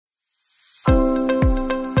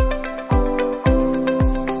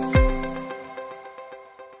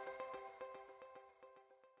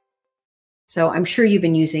So I'm sure you've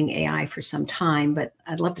been using AI for some time, but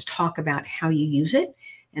I'd love to talk about how you use it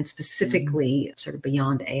and specifically sort of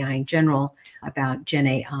beyond AI in general about Gen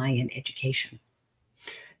AI in education.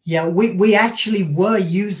 Yeah, we actually were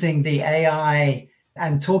using the AI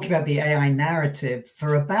and talking about the AI narrative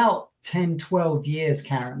for about 10, 12 years,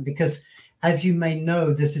 Karen, because as you may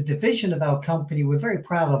know, there's a division of our company we're very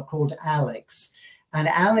proud of called Alex. And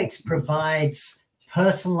Alex provides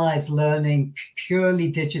personalized learning purely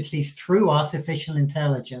digitally through artificial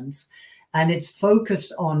intelligence. And it's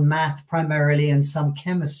focused on math primarily and some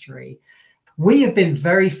chemistry. We have been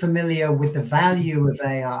very familiar with the value of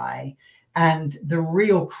AI and the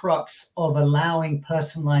real crux of allowing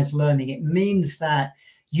personalized learning. It means that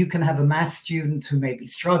you can have a math student who may be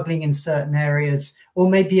struggling in certain areas or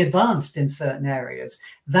may be advanced in certain areas.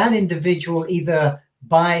 That individual, either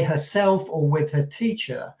by herself or with her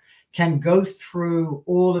teacher, can go through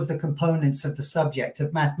all of the components of the subject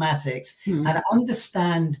of mathematics and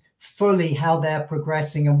understand fully how they're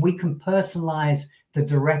progressing. And we can personalize the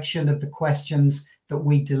direction of the questions that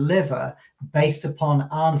we deliver based upon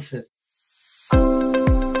answers.